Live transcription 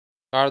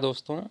नमस्कार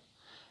दोस्तों,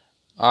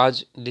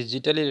 आज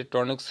डिजिटल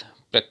इलेक्ट्रॉनिक्स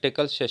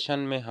प्रैक्टिकल सेशन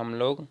में हम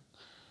लोग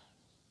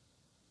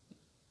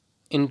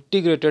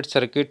इंटीग्रेटेड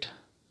सर्किट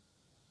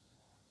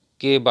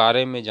के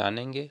बारे में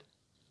जानेंगे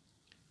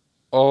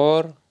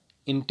और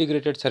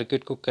इंटीग्रेटेड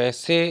सर्किट को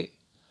कैसे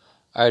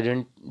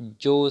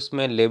जो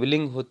उसमें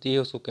लेबलिंग होती है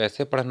उसको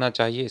कैसे पढ़ना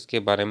चाहिए इसके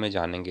बारे में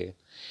जानेंगे।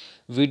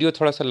 वीडियो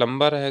थोड़ा सा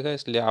लंबा रहेगा,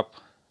 इसलिए आप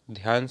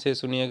ध्यान से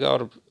सुनिएगा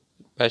और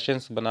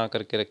पेशेंस बना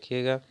करके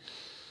रखिएगा।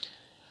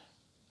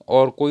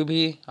 और कोई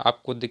भी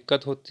आपको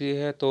दिक्कत होती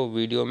है तो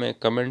वीडियो में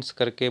कमेंट्स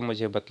करके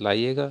मुझे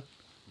बतलाइएगा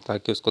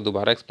ताकि उसको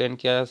दोबारा एक्सप्लेन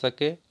किया जा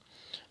सके,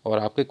 और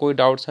आपके कोई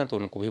डाउट्स हैं तो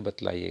उनको भी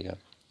बतलाइएगा।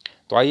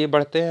 तो आइए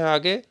बढ़ते हैं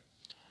आगे।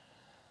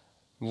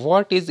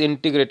 What is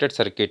integrated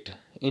circuit?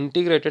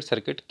 Integrated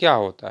circuit क्या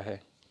होता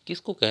है,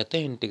 किसको कहते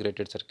हैं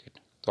इंटीग्रेटेड सर्किट?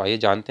 तो आइए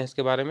जानते हैं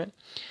इसके बारे में।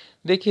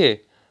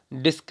 देखिए,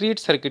 डिस्क्रीट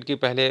सर्किट की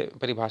पहले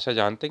परिभाषा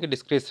जानते हैं कि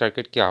डिस्क्रीट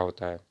सर्किट क्या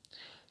होता है।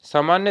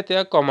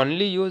 सामान्यतया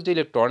commonly used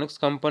electronics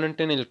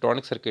component in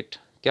electronic circuit.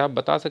 क्या आप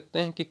बता सकते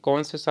हैं कि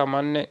कौन से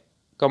सामान्य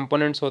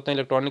कंपोनेंट्स होते हैं,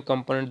 इलेक्ट्रॉनिक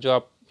कंपोनेंट जो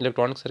आप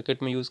इलेक्ट्रॉनिक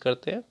सर्किट में यूज़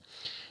करते हैं?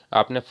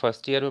 आपने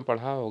फर्स्ट ईयर में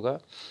पढ़ा होगा,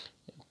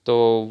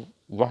 तो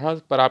वहाँ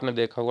पर आपने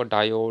देखा होगा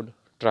डायोड,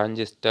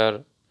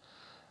 ट्रांजिस्टर,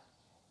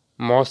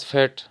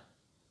 मॉसफेट।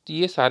 तो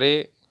ये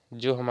सारे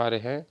जो हमारे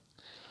हैं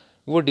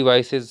वो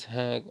डिवाइसेस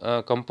हैं,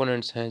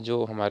 कंपोनेंट्स हैं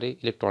जो हमारी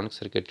इलेक्ट्रॉनिक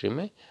सर्किटरी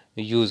में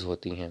यूज़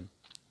होती हैं।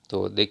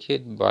 तो देखिए,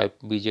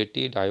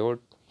 BJT, diode,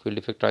 field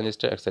effect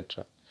transistor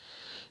etcetera.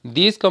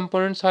 These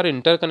components are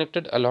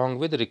interconnected along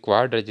with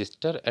required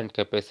resistor and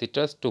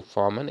capacitors to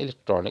form an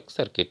electronic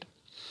circuit।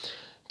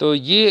 तो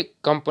ये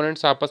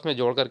कंपोनेंट्स आपस में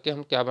जोड़ करके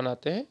हम क्या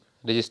बनाते हैं?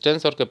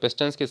 रेजिस्टेंस और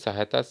कैपेसिटेंस की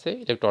सहायता से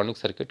इलेक्ट्रॉनिक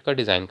सर्किट का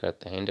डिज़ाइन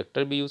करते हैं।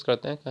 इंडक्टर भी यूज़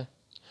करते हैं,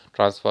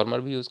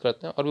 ट्रांसफार्मर भी यूज़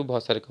करते हैं, और भी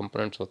बहुत सारे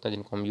कंपोनेंट्स होते हैं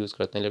जिनको हम यूज़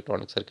करते हैं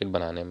इलेक्ट्रॉनिक सर्किट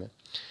बनाने में।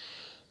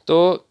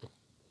 तो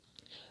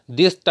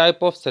this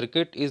type of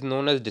circuit is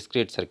known as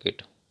discrete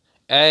circuit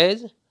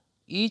edge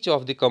each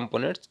of the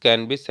components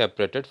can be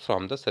separated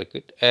from the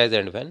circuit as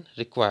and when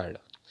required।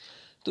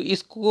 तो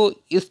इसको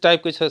इस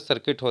टाइप के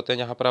सर्किट होते हैं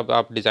जहाँ पर अब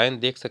आप डिज़ाइन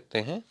देख सकते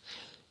हैं,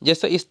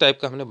 जैसा इस टाइप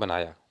का हमने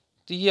बनाया,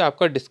 तो ये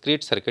आपका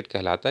डिस्क्रीट सर्किट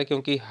कहलाता है,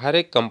 क्योंकि हर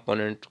एक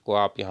कंपोनेंट को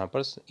आप यहाँ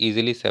पर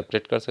इजीली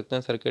सेपरेट कर सकते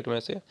हैं सर्किट में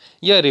से,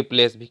 या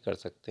रिप्लेस भी कर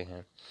सकते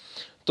हैं।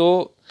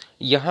 तो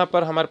यहाँ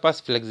पर हमारे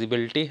पास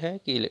फ्लेक्सिबिलिटी है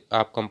कि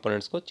आप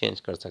कंपोनेंट्स को चेंज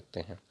कर सकते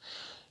हैं।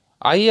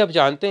 आइए अब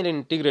जानते हैं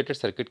इंटीग्रेटेड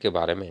सर्किट के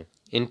बारे में।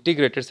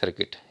 इंटीग्रेटेड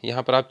सर्किट,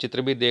 यहाँ पर आप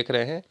चित्र भी देख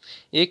रहे हैं,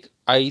 एक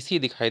आईसी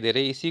दिखाई दे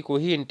रही है, इसी को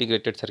ही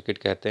इंटीग्रेटेड सर्किट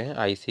कहते हैं।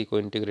 आईसी को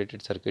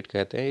इंटीग्रेटेड सर्किट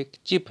कहते हैं, एक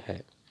चिप है।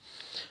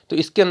 तो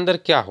इसके अंदर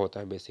क्या होता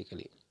है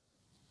basically?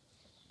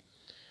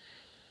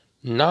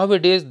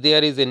 Nowadays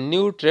there is a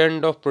new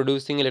trend of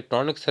producing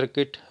electronic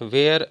circuit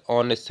where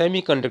on a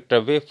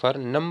semiconductor wafer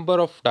number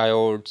of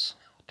diodes,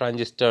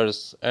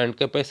 transistors and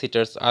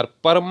capacitors are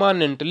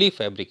permanently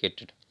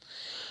fabricated।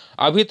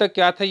 अभी तक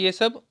क्या था, ये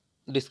सब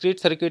डिस्क्रीट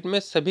सर्किट में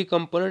सभी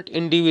कंपोनेंट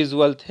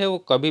इंडिविजुअल थे, वो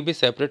कभी भी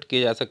सेपरेट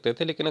किए जा सकते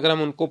थे, लेकिन अगर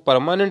हम उनको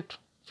परमानेंट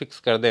फिक्स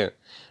कर दें,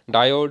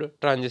 डायोड,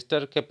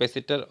 ट्रांजिस्टर,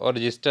 कैपेसिटर और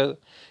रजिस्टर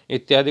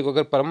इत्यादि को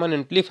अगर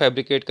परमानेंटली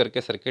फैब्रिकेट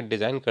करके सर्किट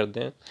डिज़ाइन कर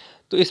दें,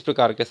 तो इस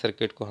प्रकार के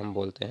सर्किट को हम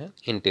बोलते हैं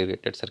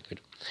integrated circuit.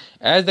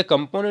 As the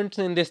components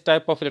in this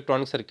type of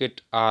electronic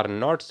circuit are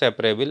not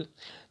separable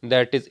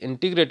that is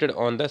integrated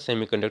on the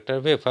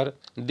semiconductor wafer,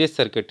 this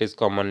circuit is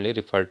commonly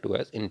referred to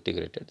as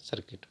integrated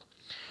circuit।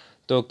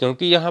 तो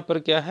क्योंकि यहाँ पर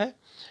क्या है,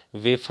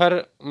 वेफर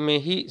में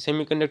ही,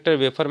 semiconductor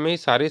wafer में ही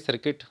सारे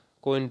circuit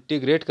को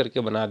इंटीग्रेट करके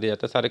बना दिया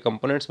जाता है, सारे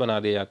कंपोनेंट्स बना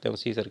दिए जाते हैं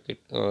उसी सर्किट,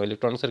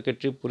 इलेक्ट्रॉनिक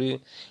सर्किटरी पूरी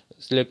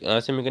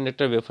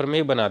सेमीकंडक्टर वेफर में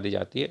ही बना दी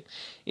जाती है,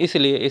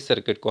 इसलिए इस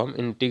सर्किट को हम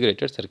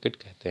इंटीग्रेटेड सर्किट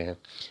कहते हैं।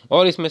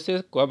 और इसमें से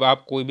अब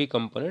आप कोई भी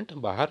कंपोनेंट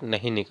बाहर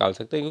नहीं निकाल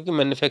सकते, क्योंकि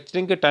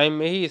मैन्युफैक्चरिंग के टाइम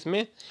में ही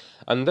इसमें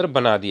अंदर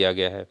बना दिया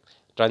गया है।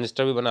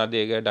 ट्रांजिस्टर भी बना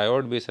दिया गया,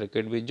 डायोड भी,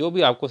 सर्किट भी, जो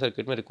भी आपको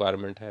सर्किट में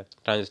रिक्वायरमेंट है,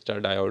 ट्रांजिस्टर,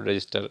 डायोड,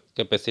 रजिस्टर,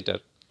 कैपेसिटर,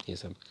 ये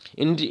सब।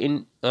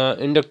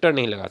 इंडक्टर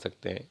नहीं लगा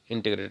सकते हैं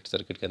इंटीग्रेटेड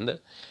सर्किट के अंदर।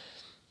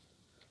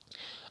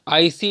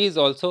 IC is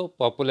also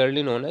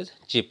popularly known as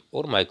chip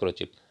और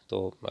माइक्रोचिप।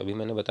 तो अभी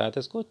मैंने बताया था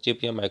इसको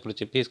चिप या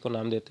माइक्रोचिप ही इसको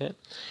नाम देते हैं।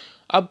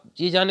 अब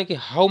ये जाने कि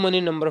how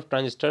many number of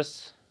transistors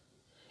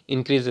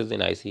increases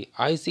in IC.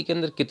 IC के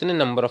अंदर कितने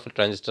नंबर ऑफ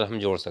ट्रांजिस्टर हम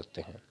जोड़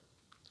सकते हैं?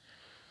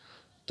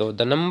 तो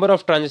the number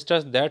of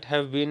transistors that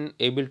have been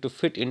able to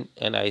fit in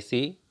an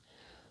IC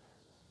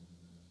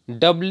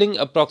doubling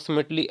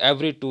approximately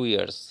every 2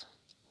 years,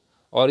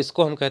 और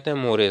इसको हम कहते हैं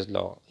मोरेज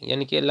लॉ।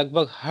 यानी कि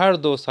लगभग हर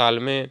 2 साल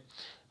में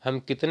हम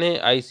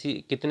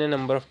कितने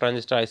नंबर ऑफ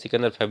ट्रांजिस्टर आईसी के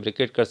अंदर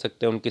फैब्रिकेट कर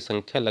सकते हैं, उनकी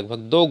संख्या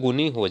लगभग 2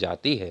 गुनी हो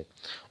जाती है,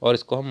 और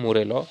इसको हम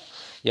मोरे लॉ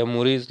या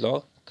मूरीज लॉ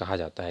कहा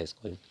जाता है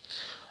इसको।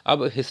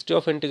 अब हिस्ट्री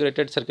ऑफ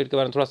इंटीग्रेटेड सर्किट के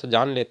बारे में थोड़ा सा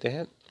जान लेते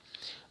हैं।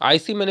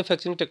 IC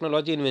manufacturing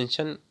technology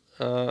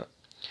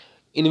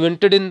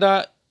invented in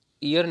the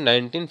year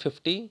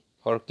 1950,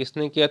 और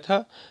किसने किया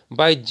था?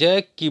 Bye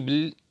Jack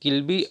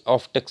Kilby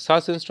of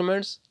Texas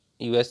instruments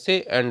USA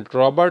and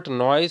Robert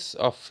noise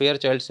of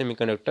Fairchild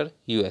semiconductor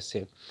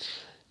USA.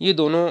 ये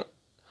दोनों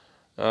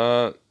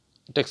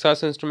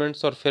टेक्सास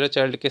इंस्ट्रूमेंट्स और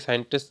फेयरचाइल्ड के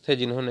साइंटिस्ट थे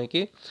जिन्होंने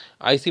कि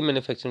आईसी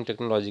मैन्युफैक्चरिंग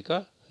टेक्नोलॉजी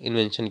का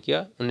इन्वेंशन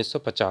किया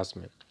 1950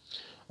 में।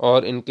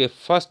 और इनके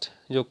फर्स्ट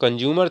जो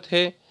कंज्यूमर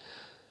थे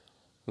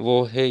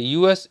वो है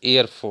US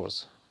air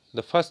force.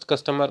 The first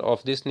customer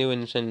of this new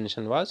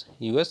invention was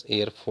US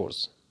air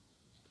force.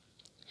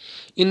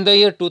 In the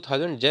year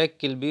 2000, Jack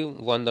Kilby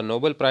won the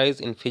Nobel Prize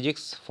in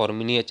Physics for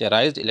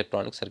miniaturized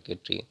electronic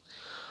circuitry.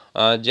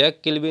 Jack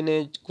Kilby ने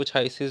कुछ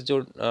ICs जो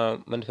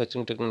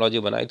manufacturing technology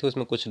बनाई थी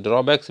उसमें कुछ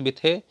drawbacks भी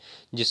थे,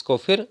 जिसको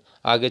फिर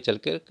आगे चल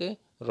कर के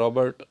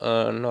रॉबर्ट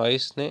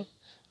नॉइस ने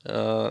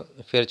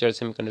फेयरचाइल्ड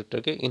सेमीकंडक्टर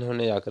के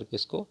इन्होंने जाकर के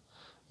इसको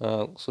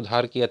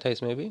सुधार किया था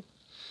इसमें भी।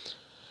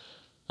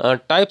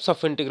 टाइप्स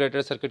ऑफ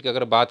इंटीग्रेटेड सर्किट की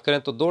अगर बात करें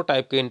तो दो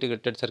टाइप के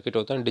इंटीग्रेटेड सर्किट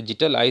होते हैं,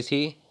 डिजिटल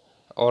आईसी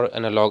और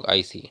एनालॉग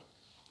आईसी।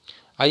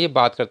 आइए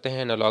बात करते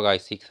हैं एनालॉग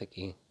आईसी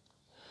की।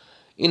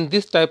 In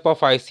this type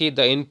of IC,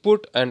 the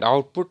input and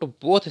output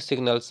both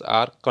signals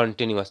are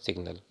continuous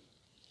signal.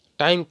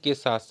 Time के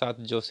साथ साथ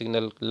जो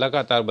सिग्नल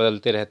लगातार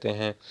बदलते रहते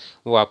हैं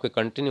वो आपके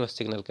कंटिन्यूस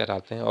सिग्नल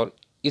कहलाते हैं। और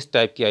इस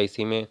टाइप की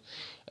आईसी में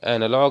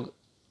एनालॉग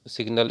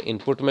सिग्नल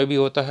इनपुट में भी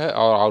होता है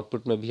और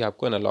आउटपुट में भी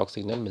आपको एनालॉग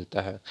सिग्नल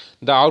मिलता है।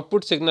 The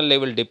output signal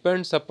level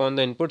depends upon the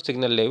input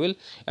signal level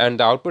and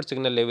the output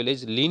signal level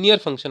is linear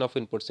function of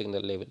input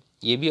signal level.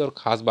 ये भी और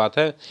ख़ास बात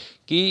है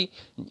कि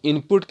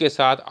इनपुट के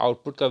साथ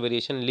आउटपुट का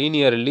वेरिएशन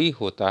लीनियरली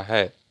होता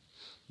है,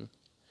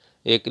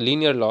 एक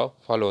लीनियर लॉ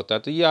फॉलो होता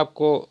है। तो ये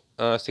आपको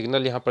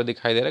सिग्नल यहाँ पर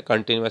दिखाई दे रहा है,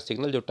 कंटिन्यूस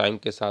सिग्नल जो टाइम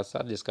के साथ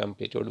साथ जिसका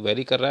एम्पलीट्यूड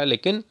वेरी कर रहा है,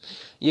 लेकिन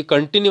ये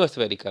कंटिन्यूस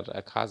वेरी कर रहा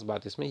है। खास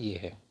बात इसमें ये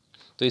है,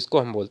 तो इसको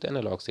हम बोलते हैं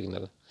एनालॉग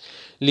सिग्नल।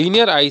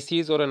 लीनियर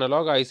आईसीज और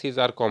analogue ICs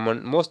are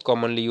most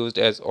commonly used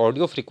as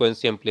audio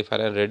frequency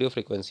amplifier and radio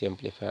frequency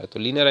amplifier. तो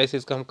लीनियर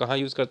आईसीज का हम कहाँ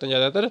यूज़ करते हैं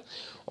ज़्यादातर?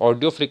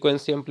 ऑडियो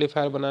फ्रीक्वेंसी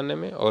एम्पलीफायर बनाने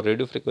में और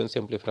रेडियो फ्रीक्वेंसी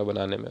एम्पलीफायर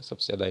बनाने में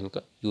सबसे ज़्यादा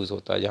इनका यूज़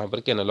होता है, जहाँ पर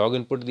कि एनालॉग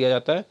इनपुट दिया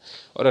जाता है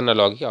और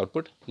एनालॉग ही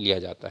आउटपुट लिया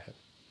जाता है।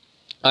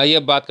 आइए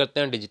अब बात करते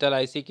हैं डिजिटल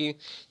आईसी की।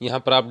 यहाँ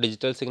पर आप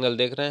डिजिटल सिग्नल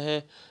देख रहे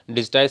हैं।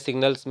 डिजिटाइज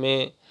सिग्नल्स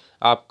में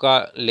आपका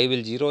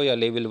लेवल 0 या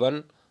लेवल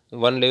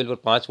 1 लेवल पर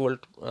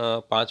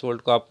 5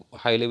 वोल्ट को आप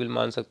हाई लेवल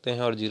मान सकते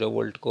हैं और 0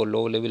 वोल्ट को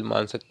लो लेवल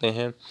मान सकते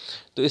हैं।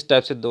 तो इस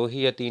टाइप से 2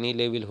 ही या 3 ही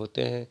लेवल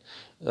होते हैं,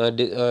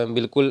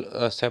 बिल्कुल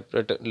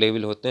सेपरेट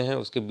लेवल होते हैं,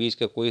 उसके बीच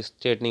का कोई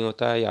स्टेट नहीं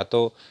होता है। या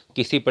तो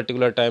किसी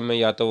पर्टिकुलर टाइम में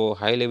या तो वो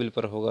हाई लेवल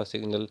पर होगा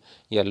सिग्नल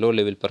या लो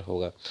लेवल पर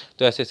होगा।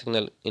 तो ऐसे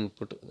सिग्नल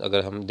इनपुट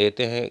अगर हम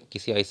देते हैं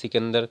किसी आईसी के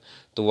अंदर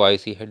तो वो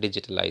आईसी है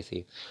डिजिटल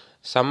आईसी।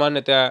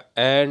 सामान्यतः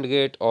एंड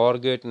गेट, और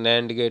gate,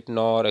 NAND gate,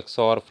 nor,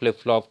 XOR, flip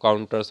flop,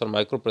 counters और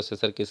माइक्रो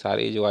प्रोसेसर की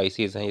सारी जो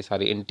आईसीज हैं ये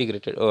सारी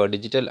इंटीग्रेटेड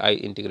डिजिटल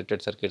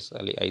इंटीग्रेटेड सर्किट्स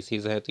वाली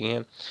आईसीज रहती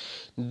हैं।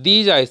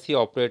 These IC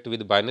operate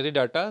with binary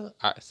data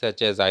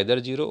such as either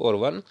 0 or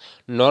 1.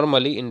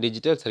 Normally in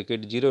digital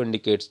circuit 0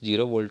 indicates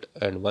 0 volt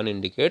and 1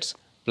 indicates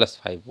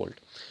 +5 volt.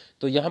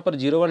 तो यहाँ पर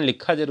 0-1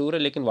 लिखा जरूर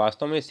है, लेकिन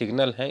वास्तव में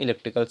सिग्नल है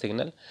इलेक्ट्रिकल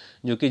सिग्नल,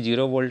 जो कि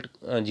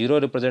 0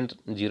 रिप्रेजेंट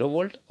 0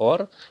 वोल्ट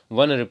और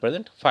 1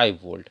 रिप्रेजेंट 5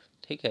 वोल्ट।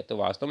 ठीक है, तो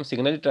वास्तव में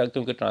सिग्नल ही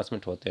क्योंकि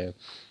ट्रांसमिट होते हैं,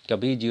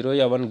 कभी 0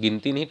 या 1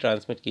 गिनती नहीं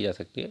ट्रांसमिट की जा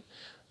सकती है।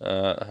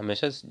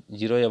 हमेशा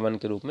 0 या 1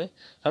 के रूप में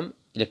हम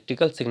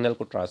इलेक्ट्रिकल सिग्नल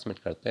को ट्रांसमिट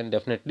करते हैं।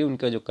 डेफिनेटली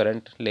उनका जो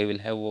करंट लेवल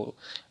है वो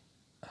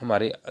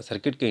हमारे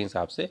सर्किट के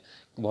हिसाब से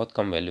बहुत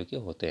कम वैल्यू के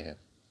होते हैं।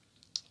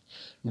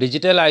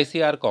 Digital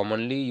IC are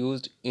commonly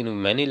used in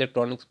many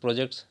electronics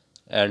projects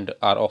and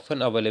are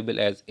often available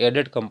as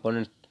added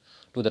component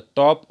to the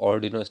top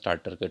Arduino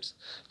starter kits.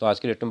 तो आज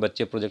के डेट में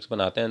बच्चे प्रोजेक्ट्स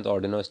बनाते हैं तो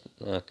ऑर्डिनो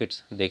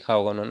किट्स देखा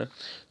होगा उन्होंने,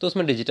 तो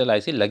उसमें डिजिटल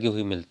आईसी लगी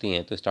हुई मिलती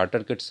हैं। तो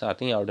स्टार्टर किट्स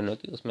आती हैं ऑर्डिनो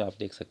की, उसमें आप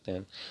देख सकते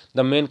हैं। The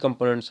main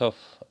components of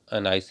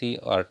an IC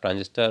और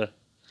ट्रांजिस्टर।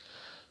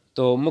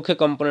 तो मुख्य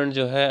कंपोनेंट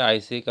जो है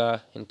आईसी का,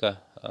 इनका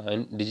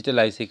डिजिटल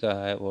आईसी का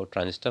है वो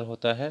ट्रांजिस्टर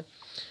होता है।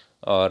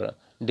 और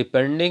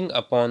depending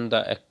upon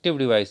the active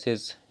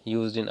devices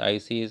used in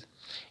ICs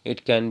it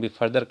can be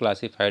further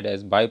classified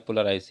as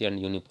bipolar IC and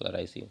unipolar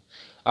IC.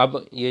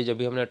 अब ये जब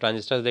भी हमने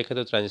ट्रांजिस्टर देखे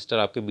तो ट्रांजिस्टर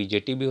आपके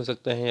बीजेटी भी हो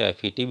सकते हैं या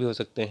एफईटी भी हो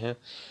सकते हैं,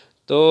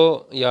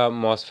 तो या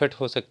मॉसफेट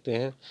हो सकते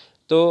हैं।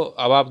 तो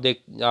अब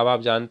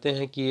आप जानते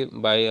हैं कि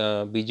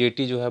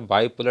बीजेटी जो है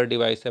बाईपोलर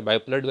डिवाइस है।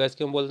 बाईपोलर डिवाइस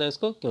क्यों बोलते हैं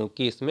इसको?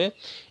 क्योंकि इसमें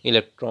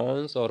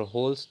इलेक्ट्रॉन्स और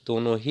होल्स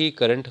दोनों ही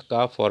करंट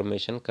का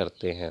फॉर्मेशन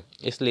करते हैं,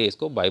 इसलिए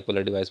इसको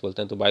बाईपोलर डिवाइस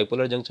बोलते हैं। तो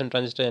बाईपोलर जंक्शन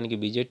ट्रांजिस्टर यानी कि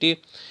बीजेटी।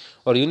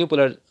 और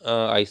यूनिपोलर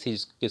आईसी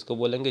किसको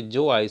बोलेंगे?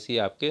 जो आईसी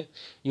आपके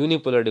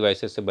यूनिपोलर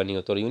डिवाइसेस से बनी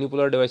होती है। और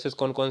यूनिपोलर डिवाइसेस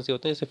कौन कौन सी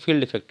होते हैं? जैसे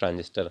फील्ड इफेक्ट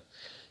ट्रांजिस्टर,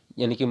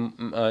 यानी कि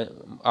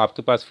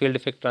आपके पास फील्ड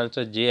इफेक्ट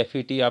ट्रांजिस्टर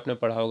जेएफईटी आपने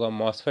पढ़ा होगा,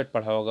 मॉसफेट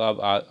पढ़ा होगा,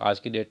 अब आज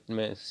की डेट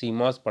में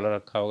सीमॉस पढ़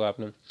रखा होगा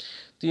आपने।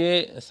 तो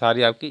ये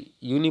सारी आपकी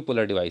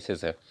यूनिपोलर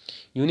डिवाइसेस है।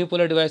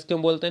 यूनिपोलर डिवाइस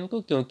क्यों बोलते हैं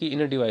इनको? क्योंकि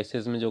इन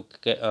डिवाइसेस में जो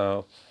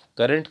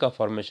करंट का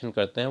फॉर्मेशन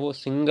करते हैं वो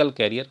सिंगल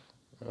कैरियर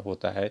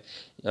होता है,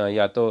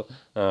 या तो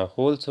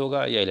होल्स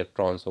होगा या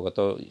इलेक्ट्रॉन्स होगा।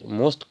 तो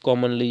मोस्ट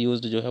कॉमनली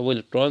यूज्ड जो है वो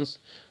इलेक्ट्रॉन्स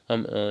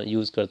हम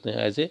यूज़ करते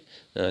हैं as a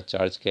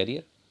charge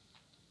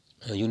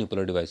carrier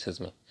unipolar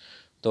devices में।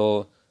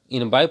 तो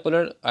In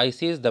bipolar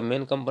ICs, the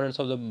main components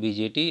of the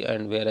BJT,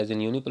 and whereas in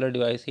unipolar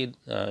devices,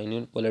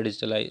 unipolar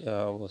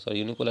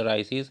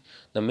ICs,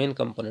 the main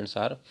components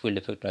are field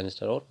effect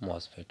transistor और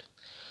MOSFET.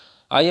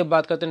 आइए अब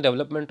बात करते हैं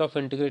डेवलपमेंट ऑफ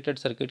इंटीग्रेटेड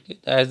सर्किट की.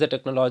 As the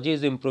technology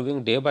is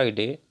improving day by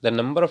day, the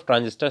number of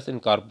transistors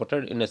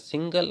incorporated in a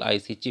single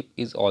IC chip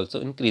is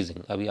also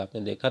increasing. अभी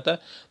आपने देखा था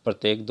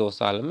प्रत्येक 2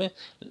 साल में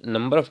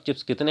नंबर ऑफ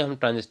चिप्स कितने हम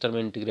ट्रांजिस्टर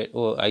में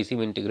आईसी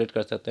में इंटीग्रेट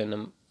कर सकते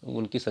हैं,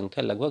 उनकी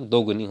संख्या लगभग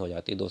 2 गुनी हो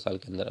जाती है 2 साल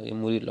के अंदर. ये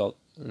मूरी लॉ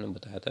ने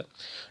बताया था.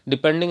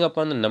 Depending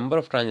upon the number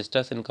of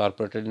transistors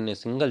incorporated in a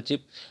single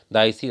chip, the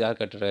IC are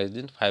categorised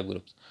in 5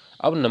 groups.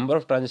 अब नंबर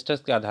ऑफ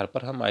ट्रांजिस्टर्स के आधार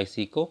पर हम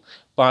आईसी को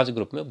 5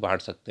 ग्रुप में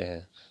बांट सकते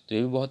हैं. तो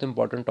ये भी बहुत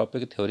इंपॉर्टेंट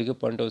टॉपिक है थ्योरी के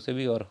पॉइंट ऑफ व्यू से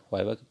भी और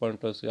वाइवा के पॉइंट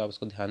ऑफ व्यू से, आप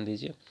इसको ध्यान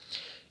दीजिए.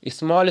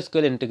 Small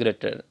scale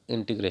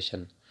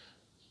integration.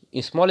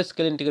 Small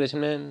scale integration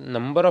में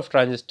नंबर ऑफ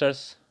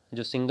ट्रांजिस्टर्स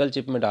जो सिंगल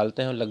चिप में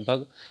डालते हैं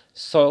लगभग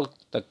 100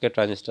 तक के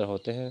ट्रांजिस्टर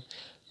होते हैं.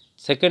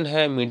 सेकंड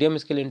है मीडियम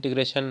स्केल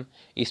इंटीग्रेशन.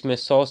 इसमें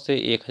 100 से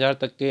 1000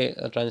 तक के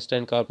ट्रांजिस्टर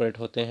इनकॉर्पोरेट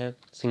होते हैं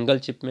सिंगल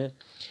चिप में.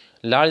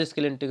 लार्ज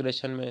स्केल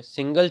इंटीग्रेशन में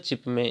सिंगल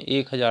चिप में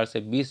 1000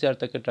 से 20,000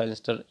 तक के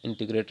ट्रांजिस्टर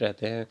इंटीग्रेट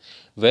रहते हैं.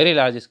 वेरी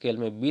लार्ज स्केल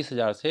में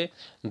 20,000 से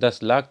 10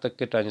 लाख तक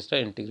के ट्रांजिस्टर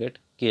इंटीग्रेट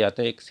किए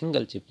जाते हैं एक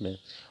सिंगल चिप में.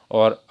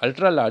 और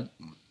अल्ट्रा लार्ज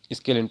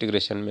स्केल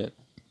इंटीग्रेशन में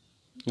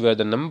where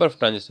the number of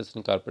transistors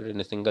incorporated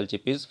in a single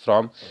chip is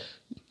from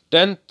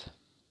 10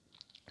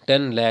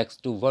 lakhs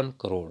to 1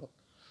 crore.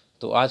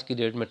 तो आज की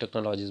डेट में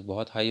टेक्नोलॉजीज़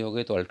बहुत हाई हो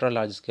गई, तो अल्ट्रा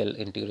लार्ज स्केल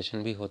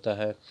इंटीग्रेशन भी होता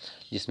है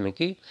जिसमें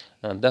कि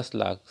 10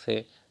 लाख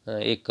से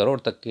 1 करोड़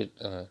तक के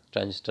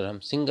ट्रांजिस्टर हम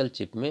सिंगल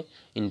चिप में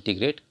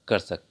इंटीग्रेट कर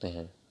सकते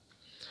हैं.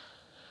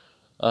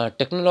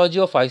 Technology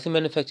of IC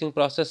manufacturing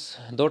process.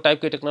 2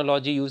 type की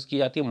टेक्नोलॉजी यूज़ की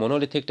जाती है,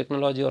 मोनोलिथिक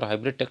टेक्नोलॉजी और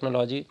हाइब्रिड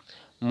टेक्नोलॉजी.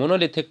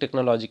 मोनोलिथिक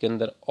टेक्नोलॉजी के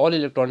अंदर all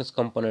electronics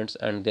components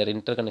and there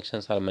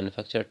interconnections are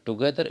manufactured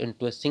together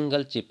into a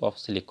single chip off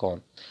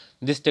silicon.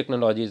 This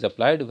technology is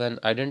applied when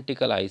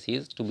identical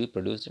ICs to be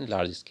produced in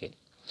large scale.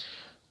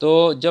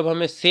 तो जब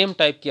हमें same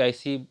type की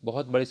IC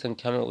बहुत बड़ी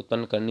संख्या में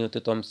उत्पन्न करनी होती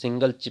है तो हम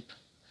सिंगल चिप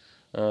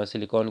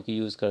सिलिकॉन की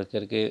यूज़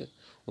करके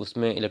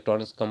उसमें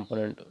इलेक्ट्रॉनिक्स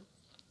कंपोनेंट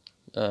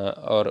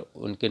और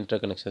उनके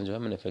इंटरकनेक्शन जो है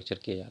मैन्युफैक्चर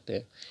किए जाते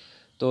हैं.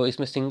 तो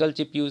इसमें सिंगल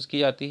चिप यूज़ की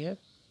जाती है.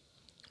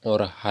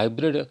 और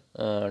हाइब्रिड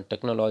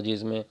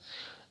टेक्नोलॉजीज़ में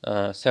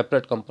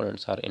separate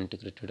components are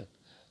integrated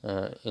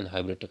in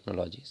hybrid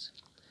technologies.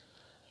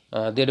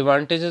 The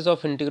advantages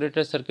of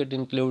integrated circuit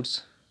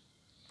includes.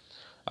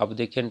 अब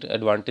देखिए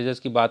एडवांटेजेस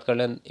की बात कर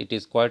लें. It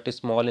is quite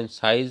small in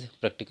size,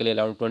 practically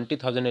around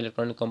 20,000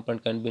 electronic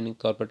component can be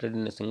incorporated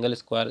in a single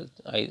square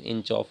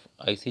inch of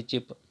IC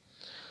chip.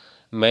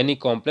 Many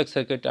complex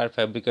circuits are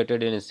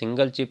fabricated in a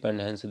single chip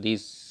and hence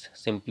this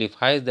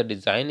simplifies the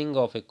designing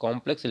of a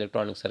complex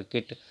electronic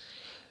circuit.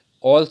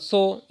 Also,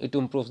 it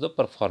improves the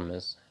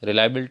performance.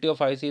 Reliability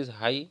of IC is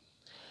high.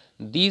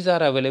 These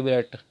are available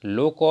at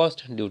low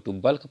cost due to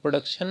bulk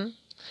production.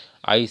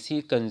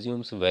 IC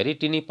consumes very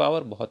teeny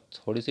power, बहुत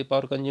थोड़ी सी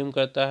power consume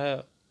करता है.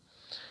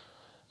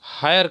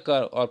 Higher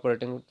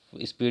operating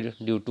speed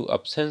due to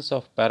absence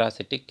of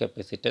parasitic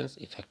capacitance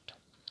effect.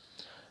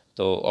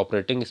 तो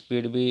operating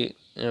speed भी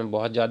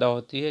बहुत ज़्यादा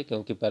होती है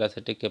क्योंकि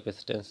पैरासिटिक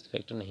कैपेसिटेंस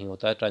इफेक्ट नहीं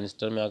होता है.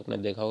 ट्रांजिस्टर में आपने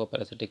देखा होगा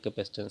पैरासिटिक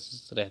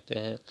कैपेसिटेंस रहते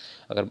हैं,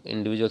 अगर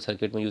इंडिविजुअल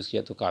सर्किट में यूज़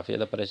किया तो काफ़ी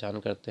ज़्यादा परेशान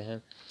करते हैं.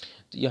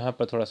 तो यहाँ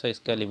पर थोड़ा सा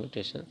इसका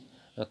लिमिटेशन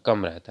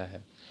कम रहता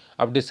है.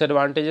 अब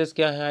डिसएडवांटेजेस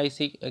क्या हैं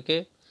आईसी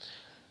के.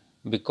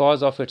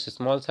 Because of its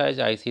small size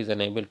IC is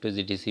unable to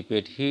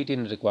dissipate heat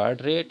in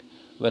required rate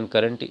when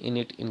current in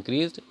it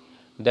increased.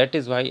 That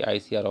is why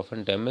IC are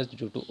often damage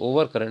due to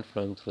over current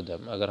flowing through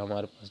them. अगर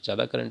हमारे पास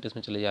ज़्यादा current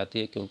इसमें चली जाती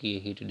है क्योंकि ये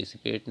heat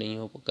dissipate नहीं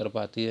हो कर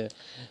पाती है,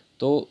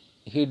 तो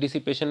हीट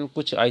डिसिपेशन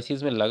कुछ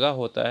ICs में लगा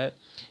होता है,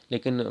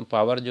 लेकिन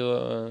पावर जो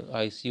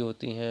IC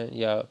होती हैं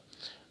या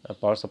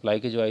पावर सप्लाई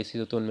की जो IC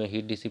होती है उनमें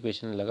हीट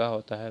डिसिपेशन लगा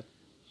होता है.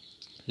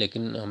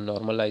 लेकिन हम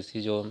नॉर्मल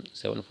IC जो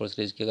 74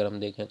 सीरीज़ की अगर हम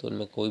देखें तो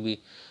उनमें कोई भी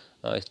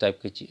इस टाइप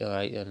की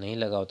नहीं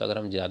लगा होता. अगर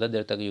हम ज़्यादा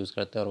देर तक यूज़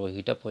करते हैं और वो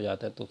हीटअप हो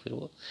जाता है तो फिर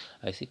वो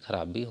IC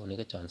ख़राब भी होने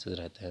के चांसेस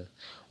रहते हैं.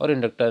 और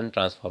inductor and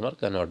transformer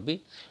can not be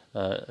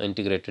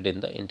integrated in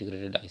the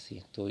integrated IC.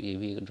 तो ये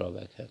भी एक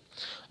ड्रॉबैक है.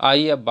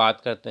 आइए अब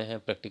बात करते हैं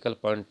प्रैक्टिकल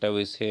पॉइंट ऑफ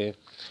व्यू से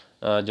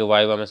जो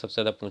वाइवा में सबसे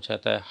ज़्यादा पूछा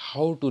जाता है,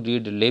 how to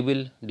read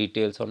label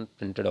details on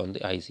printed on the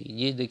IC.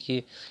 ये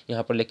देखिए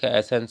यहाँ पर लिखा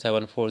है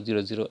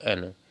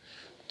SN7400N.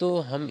 तो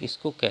हम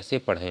इसको कैसे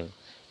पढ़ें,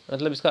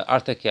 मतलब इसका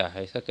अर्थ क्या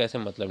है, इसका कैसे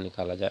मतलब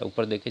निकाला जाए.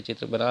 ऊपर देखिए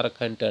चित्र बना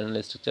रखा है,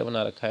 इंटरनल स्ट्रक्चर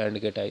बना रखा है एंड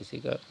गेट IC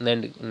का,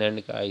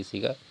 नैंड का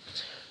IC का.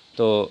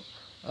 तो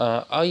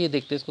आइए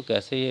देखते हैं इसको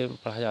कैसे ये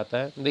पढ़ा जाता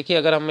है. देखिए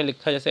अगर हमें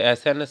लिखा है जैसे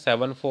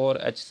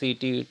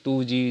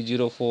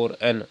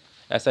SN74HCT2G04N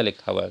ऐसा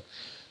लिखा हुआ है,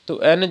 तो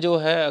N जो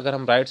है अगर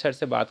हम राइट साइड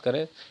से बात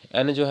करें,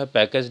 N जो है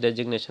पैकेज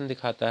डेजिग्नेशन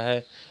दिखाता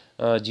है,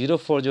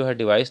 04 जो है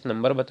डिवाइस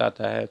नंबर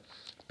बताता है,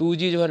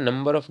 2G जो है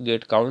नंबर ऑफ़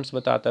गेट काउंट्स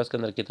बताता है, उसके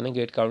अंदर कितने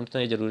गेट काउंट्स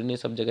हैं. ये ज़रूरी नहीं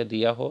सब जगह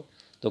दिया हो,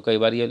 तो कई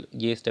बार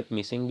ये स्टेप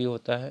मिसिंग भी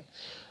होता है।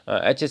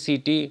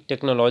 HCT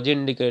टेक्नोलॉजी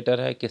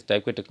इंडिकेटर है, किस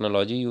टाइप की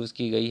टेक्नोलॉजी यूज़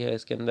की गई है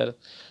इसके अंदर।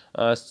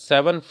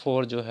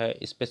 7.4 जो है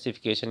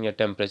स्पेसिफिकेशन या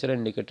टेम्परेचर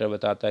इंडिकेटर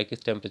बताता है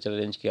किस टेम्परेचर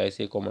रेंज की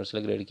आईसी है,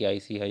 कॉमर्शियल ग्रेड की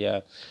आईसी है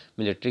या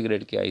मिलिट्री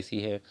ग्रेड की आईसी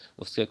है,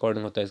 उसके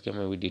अकॉर्डिंग होता है। इसके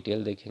हम अभी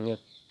डिटेल देखेंगे।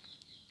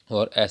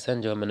 और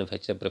SN जो है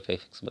मैन्युफैक्चर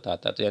प्रीफिक्स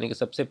बताता है। तो यानी कि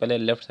सबसे पहले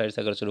लेफ्ट साइड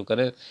से अगर शुरू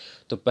करें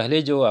तो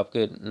पहले जो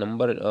आपके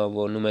नंबर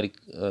वो न्यूमेरिक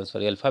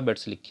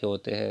अल्फ़ाबेट्स लिखे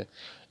होते हैं,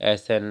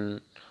 SN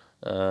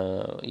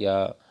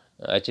या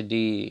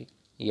HD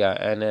या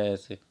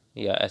NS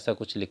या ऐसा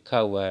कुछ लिखा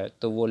हुआ है,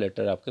 तो वो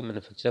लेटर आपके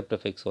मैन्युफैक्चर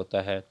प्रीफिक्स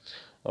होता है।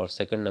 और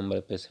सेकंड नंबर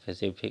पे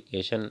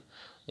स्पेसिफिकेशन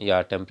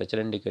या टेम्परेचर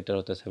इंडिकेटर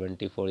होता है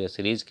 74 या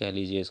सीरीज़ कह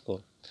लीजिए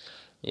इसको।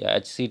 या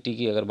HCT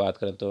की अगर बात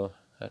करें तो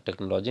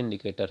टेक्नोलॉजी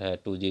इंडिकेटर है,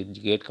 2G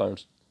gate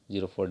counts,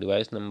 04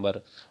 device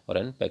number और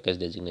एन पैकेज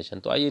डेजिग्नेशन।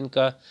 तो आइए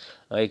इनका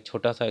एक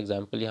छोटा सा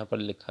एग्जांपल यहाँ पर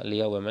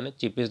लिया हुआ है मैंने।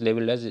 Chip is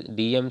labelled as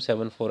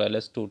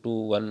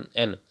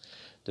DM74LS221N।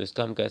 तो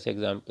इसका हम कैसे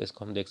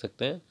इसको हम देख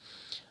सकते हैं।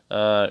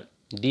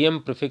 DM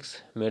prefix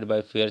made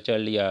by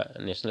Fairchild या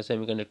national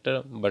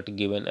semiconductor but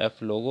given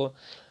F logo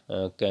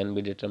can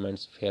be determined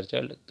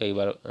Fairchild. कई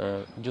बार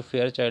जो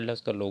फेयरचाइल्ड है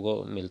उसका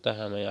लोगो मिलता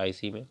है हमें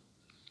आईसी में।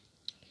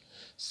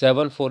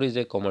 74 is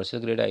a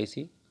commercial grade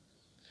IC.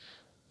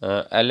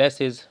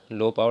 LS is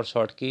low power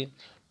Schottky.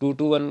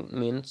 221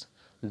 means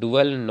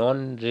dual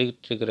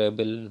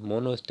non-retriggerable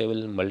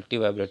monostable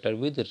multi-vibrator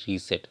with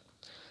reset.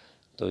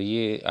 तो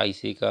ये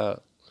IC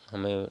का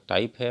हमें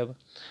टाइप है।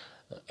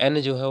 N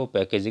जो है वो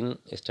पैकेजिंग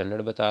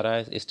स्टैंडर्ड बता रहा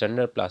है,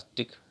 standard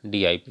plastic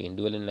DIP,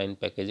 dual in line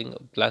packaging,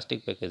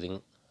 plastic packaging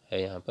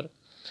है यहाँ पर।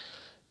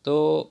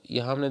 तो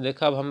यहाँ हमने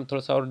देखा। अब हम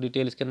थोड़ा सा और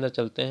डिटेल इसके अंदर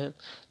चलते हैं।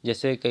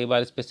 जैसे कई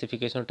बार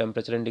स्पेसिफिकेशन और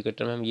टेम्परेचर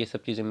इंडिकेटर में हम ये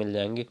सब चीज़ें मिल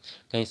जाएंगी।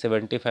 कहीं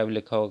 75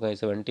 लिखा होगा, कहीं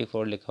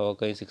 74 लिखा होगा,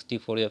 कहीं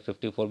 64 या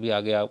 54 भी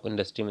आगे आप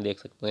इंडस्ट्री में देख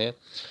सकते हैं।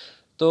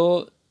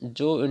 तो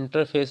जो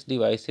इंटरफेस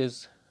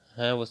डिवाइसेस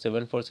हैं वो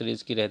 74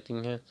 सीरीज़ की रहती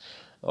हैं,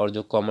 और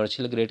जो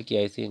कॉमर्शियल ग्रेड की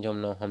आईसी जो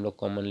हम लोग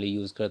कॉमनली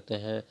यूज़ करते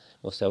हैं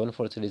वो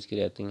 74 सीरीज़ की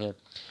रहती हैं।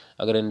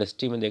 अगर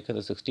इंडस्ट्री में देखें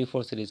तो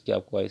 64 सीरीज़ की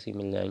आपको आईसी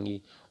मिल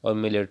जाएंगी, और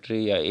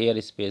मिलिट्री या एयर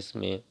स्पेस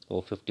में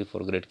वो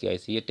 54 ग्रेड की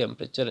आईसी। ये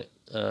टेम्परेचर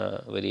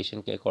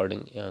वेरिएशन के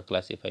अकॉर्डिंग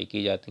क्लासीफाई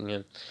की जाती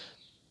हैं,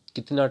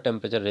 कितना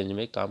टेम्परेचर रेंज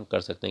में काम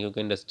कर सकते हैं,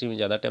 क्योंकि इंडस्ट्री में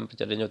ज़्यादा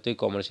टेम्परेचर रेंज होती है।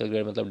 कॉमर्शियल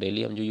ग्रेड मतलब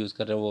डेली हम जो यूज़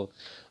कर रहे हैं वो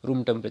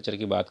रूम टेम्परेचर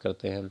की बात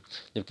करते हैं,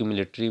 जबकि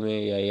मिलिट्री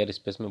में या एयर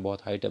स्पेस में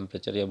बहुत हाई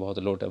टेम्परेचर या बहुत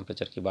लो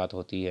टेम्परेचर की बात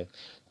होती है।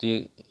 तो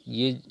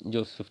ये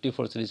जो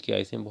 54 सीरीज़ की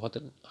आईसी बहुत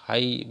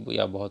हाई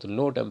या बहुत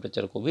लो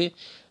टेम्परेचर को भी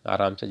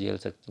आराम से झेल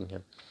सकती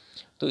हैं।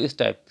 तो इस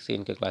टाइप से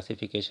इनके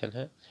क्लासिफिकेशन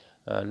है।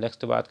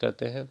 नेक्स्ट बात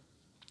करते हैं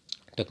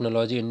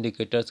टेक्नोलॉजी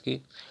इंडिकेटर्स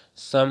की।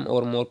 सम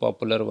और more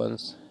popular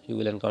once you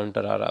will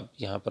encounter are. अब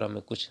यहाँ पर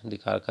हमें कुछ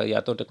दिखा रखा है, या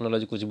तो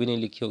टेक्नोलॉजी कुछ भी नहीं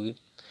लिखी होगी,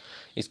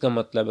 इसका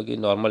मतलब है कि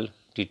normal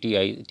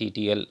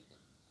TTL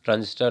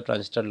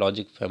transistor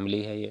logic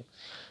family है ये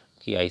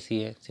की आईसी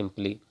है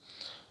सिंपली।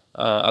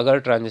 अगर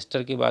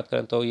ट्रांजिस्टर की बात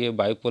करें तो ये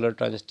बाइपोलर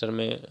ट्रांजिस्टर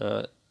में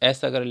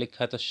S अगर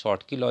लिखा है तो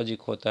शॉर्ट की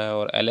लॉजिक होता है,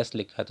 और LS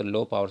लिखा है तो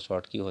लो पावर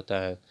शॉर्ट की होता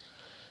है।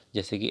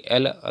 जैसे कि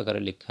L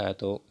अगर लिखा है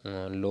तो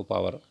लो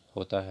पावर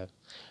होता है,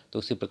 तो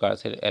उसी प्रकार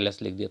से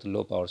LS लिख दिया तो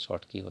लो पावर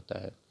शॉर्ट की होता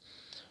है।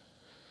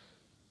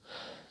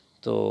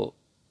 तो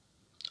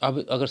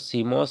अब अगर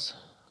CMOS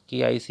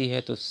की आईसी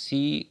है तो C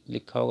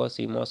लिखा होगा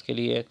CMOS के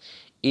लिए।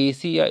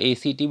 AC या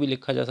ACT भी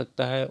लिखा जा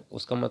सकता है,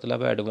 उसका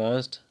मतलब है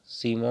एडवांस्ड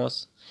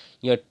CMOS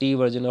या T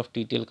version of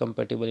TTL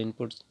compatible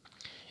inputs.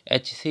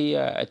 HC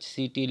या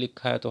HCT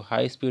लिखा है तो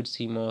हाई स्पीड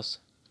CMOS।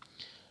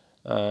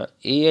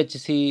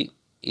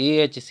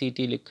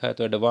 AHCT लिखा है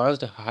तो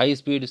advanced high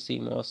speed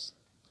CMOS।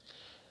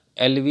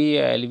 LV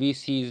या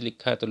LVC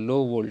लिखा है तो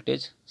लो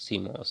वोल्टेज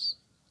CMOS।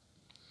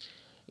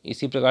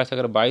 इसी प्रकार से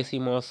अगर बाई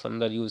CMOS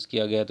अंदर यूज़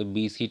किया गया तो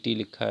BCT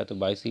लिखा है तो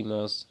बाई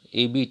CMOS,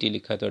 ABT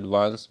लिखा है तो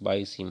एडवांस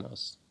बाई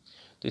CMOS।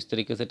 तो इस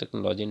तरीके से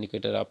टेक्नोलॉजी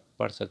इंडिकेटर आप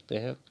पढ़ सकते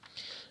हैं।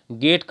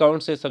 गेट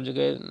काउंट से सब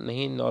जगह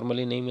नहीं,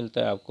 नॉर्मली नहीं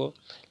मिलता है आपको,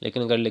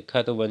 लेकिन अगर लिखा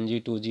है तो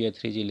 1G 2G या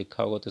 3G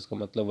लिखा होगा तो इसका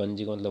मतलब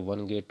 1G का मतलब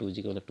 1 गेट,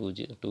 2G का मतलब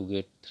 2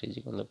 गेट, 3G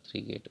का मतलब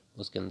 3 गेट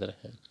उसके अंदर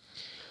है।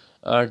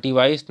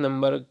 डिवाइस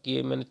नंबर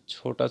की मैंने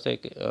छोटा सा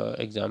एक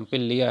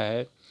एग्जाम्पल लिया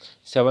है।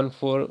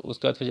 74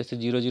 उसके बाद फिर जैसे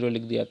 00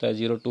 लिख दिया था,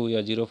 02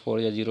 या 04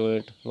 या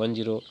 08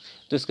 10,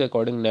 तो इसके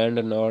according NAND,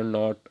 nor,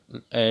 not,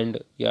 and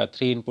या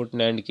 3 इनपुट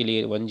नैंड के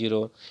लिए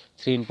 10,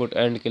 3 इनपुट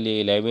एंड के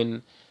लिए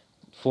 11,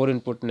 4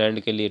 इनपुट नैंड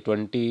के लिए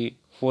 20,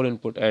 4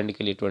 इनपुट एंड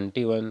के लिए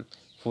 21,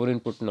 4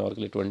 इनपुट नॉर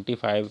के लिए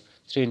 25,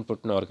 3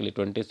 इनपुट नॉर के लिए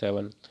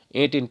 27,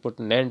 8 इनपुट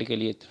नैंड के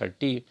लिए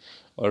 30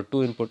 और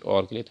 2 इनपुट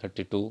और के लिए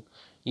 32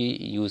 ये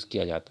यूज़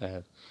किया जाता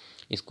है।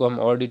 इसको हम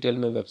और डिटेल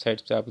में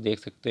वेबसाइट पे आप देख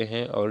सकते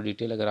हैं, और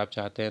डिटेल अगर आप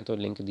चाहते हैं तो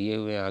लिंक दिए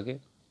हुए हैं आगे।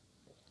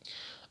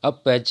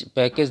 अब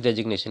पैकेज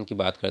डेजिग्नेशन की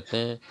बात करते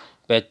हैं।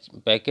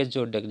 पैकेज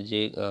जो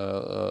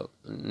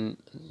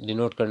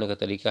डिनोट करने का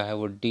तरीका है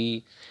वो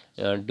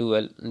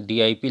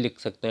DIP लिख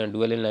सकते हैं,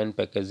 dual in line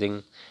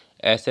packaging.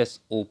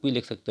 SSOP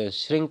लिख सकते हैं,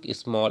 shrink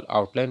small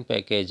outline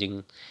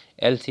packaging.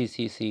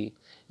 LCC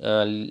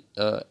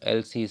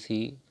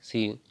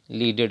सी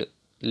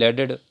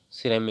लेडेड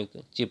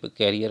सिरेमिक चिप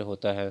कैरियर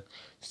होता है,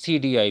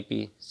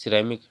 CDIP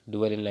ceramic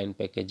dual inline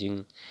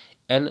packaging,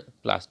 N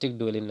plastic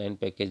dual inline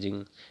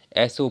packaging,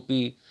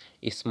 SOP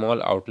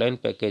small outline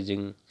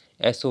packaging,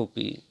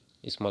 SOP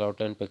small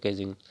outline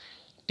packaging,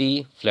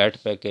 T flat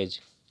package,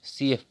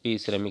 CFP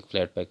ceramic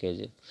flat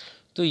package.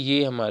 तो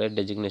ये हमारे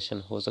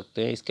designation हो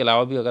सकते हैं। इसके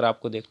अलावा भी अगर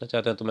आपको देखना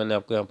चाहते हैं तो मैंने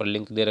आपको यहाँ पर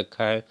लिंक दे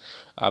रखा है,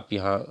 आप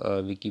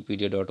यहाँ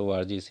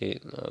wikipedia.org से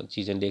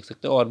चीज़ें देख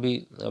सकते हैं, और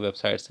भी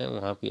वेबसाइट्स हैं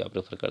वहाँ भी आप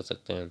रेफ़र कर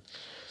सकते हैं।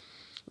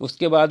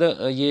 उसके बाद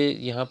ये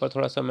यहाँ पर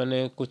थोड़ा सा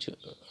मैंने कुछ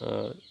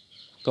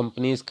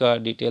कंपनीज़ का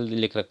डिटेल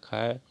लिख रखा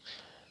है।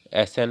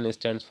 SN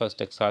stands for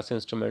Texas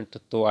instrument,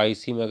 तो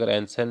IC में अगर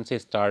SN से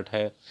स्टार्ट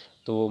है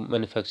तो वो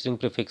मैन्युफैक्चरिंग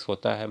प्रीफिक्स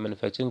होता है।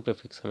 मैन्युफैक्चरिंग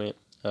प्रीफिक्स हमें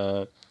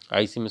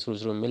IC में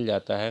शुरू में मिल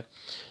जाता है।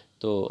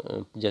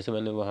 तो जैसे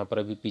मैंने वहाँ पर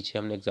अभी पीछे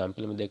हमने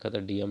एग्जाम्पल में देखा था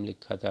DM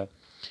लिखा था,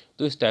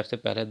 तो इस टाइप से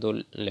पहले 2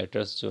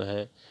 लेटर्स जो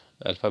हैं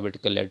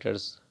अल्फ़ाबेटिकल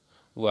लेटर्स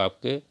वो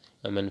आपके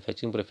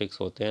मैन्युफैक्चरिंग प्रीफिक्स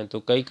होते हैं। तो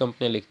कई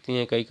कंपनियाँ लिखती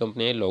हैं, कई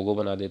कंपनियाँ लोगो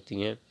बना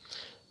देती हैं।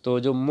 तो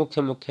जो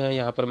मुख्य है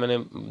यहाँ पर मैंने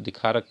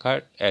दिखा रखा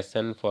है,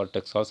 SN फॉर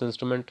टेक्सास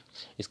इंस्ट्रूमेंट,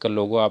 इसका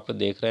लोगो आप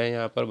देख रहे हैं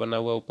यहाँ पर बना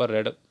हुआ ऊपर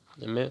रेड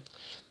में,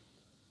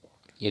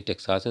 ये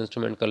टेक्सास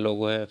इंस्ट्रूमेंट का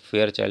लोगो है।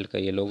 फेयर चाइल्ड का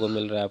ये लोगो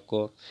मिल रहा है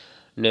आपको,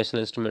 नेशनल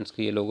इंस्ट्रूमेंट्स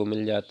का ये लोगो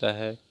मिल जाता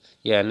है,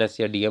 या NS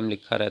या DM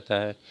लिखा रहता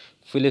है।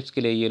 फ़िलिप्स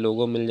के लिए ये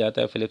लोगो मिल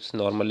जाता है, फ़िलिप्स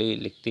नॉर्मली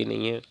लिखती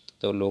नहीं है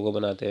तो लोगो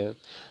बनाते हैं।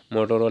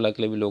 मोटोरोला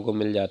के लिए भी लोगो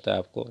मिल जाता है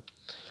आपको।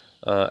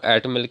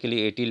 एटमेल के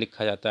लिए 80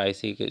 लिखा जाता है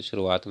IC के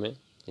शुरुआत में,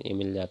 ये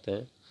मिल जाते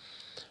हैं।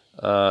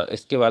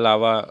 इसके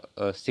अलावा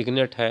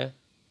सिग्नेट है,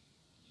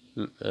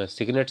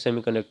 सिग्नेट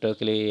सेमीकंडक्टर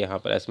के लिए यहाँ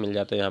पर S मिल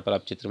जाता है, यहाँ पर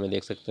आप चित्र में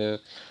देख सकते हैं।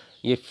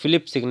 ये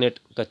फिलिप सिग्नेट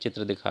का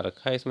चित्र दिखा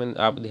रखा है, इसमें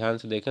आप ध्यान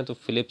से देखें तो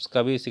फिलिप्स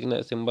का भी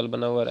सिग्नेट सिंबल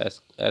बना हुआ है,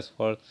 S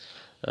फॉर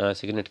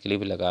सिग्नेट के लिए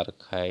भी लगा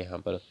रखा है यहाँ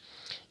पर।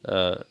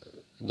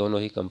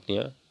 दोनों ही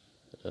कंपनियाँ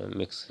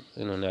मिक्स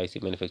इन्होंने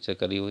IC मैन्युफैक्चर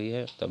करी हुई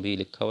है, तभी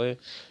लिखा हुआ है।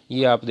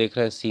 ये आप देख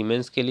रहे हैं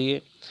सीमेंस के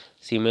लिए,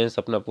 सीमेंस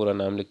अपना पूरा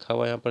नाम लिखा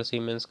हुआ है यहाँ पर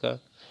सीमेंस का।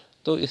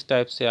 तो इस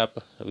टाइप से आप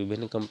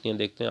विभिन्न कंपनियां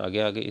देखते हैं।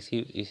 आगे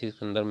इसी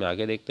संदर्भ में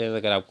आगे देखते हैं।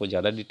 अगर आपको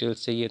ज़्यादा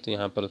डिटेल्स चाहिए तो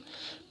यहाँ पर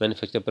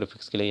मैन्युफैक्चर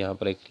प्रीफिक्स के लिए यहाँ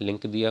पर एक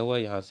लिंक दिया हुआ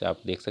है, यहाँ से आप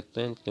देख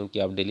सकते हैं, क्योंकि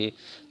आप डेली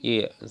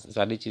ये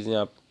सारी चीज़ें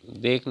आप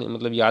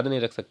मतलब याद नहीं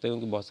रख सकते,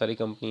 क्योंकि बहुत सारी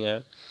कंपनियाँ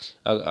हैं।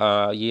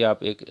 ये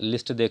आप एक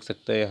लिस्ट देख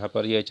सकते हैं यहाँ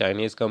पर, ये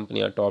चाइनीज़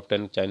कंपनियाँ, टॉप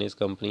 10 चाइनीज़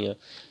कंपनियाँ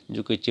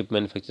जो कि चिप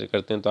मैन्युफैक्चर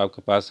करते हैं। तो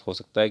आपके पास हो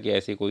सकता है कि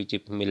ऐसी कोई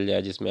चिप मिल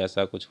जाए जिसमें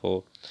ऐसा कुछ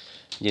हो,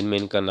 जिनमें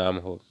इनका नाम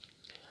हो।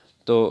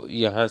 तो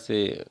यहाँ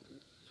से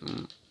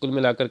कुल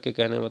मिलाकर के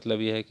कहने का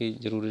मतलब ये है कि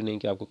ज़रूरी नहीं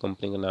कि आपको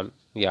कंपनी का नाम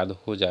याद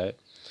हो जाए।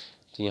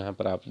 तो यहाँ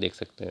पर आप देख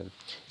सकते हैं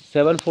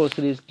 7-4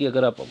 सीरीज़ की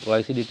अगर आपको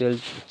IC डिटेल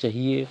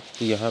चाहिए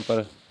तो यहाँ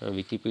पर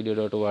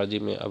wikipedia.org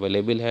में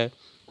अवेलेबल है,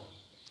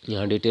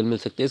 यहाँ डिटेल मिल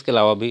सकती है। इसके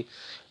अलावा भी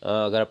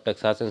अगर आप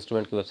टेक्सास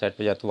इंस्ट्रूमेंट की वेबसाइट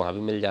पे जाए तो वहाँ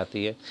भी मिल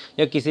जाती है,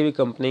 या किसी भी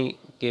कंपनी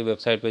के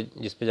वेबसाइट पे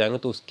जिस पे जाएंगे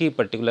तो उसकी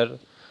पर्टिकुलर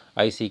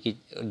IC की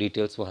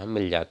डिटेल्स वहाँ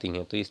मिल जाती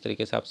हैं। तो इस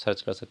तरीके से आप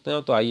सर्च कर सकते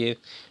हैं। तो आइए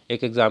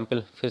एक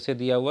एग्जांपल फिर से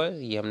दिया हुआ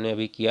है, ये हमने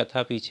अभी किया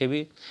था पीछे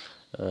भी,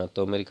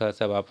 तो मेरे ख्याल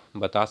से अब आप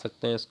बता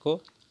सकते हैं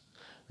इसको।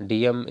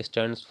 DM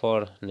stands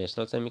for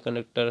national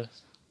semiconductor,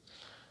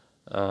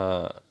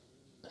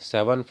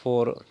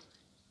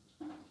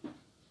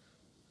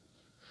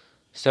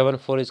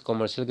 7-4 is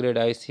commercial grade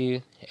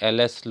IC,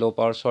 LS low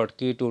power short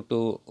की,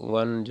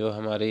 221 जो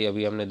हमारी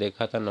अभी हमने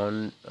देखा था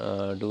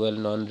dual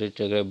non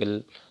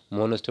रिट्रेगेबल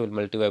monostable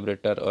multi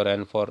vibrator, और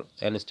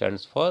N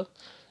stands for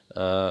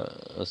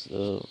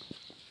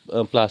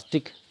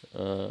plastic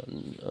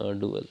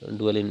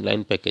dual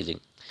inline packaging.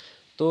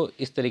 तो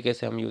इस तरीके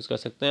से हम यूज़ कर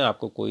सकते हैं।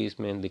 आपको कोई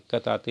इसमें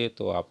दिक्कत आती है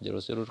तो आप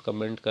ज़रूर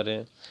कमेंट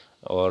करें,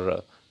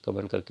 और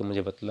कमेंट करके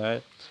मुझे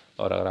बतलाएं।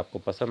 और अगर आपको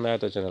पसंद आए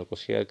तो चैनल को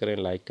शेयर करें,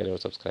 लाइक करें और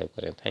सब्सक्राइब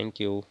करें।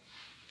 Thank you.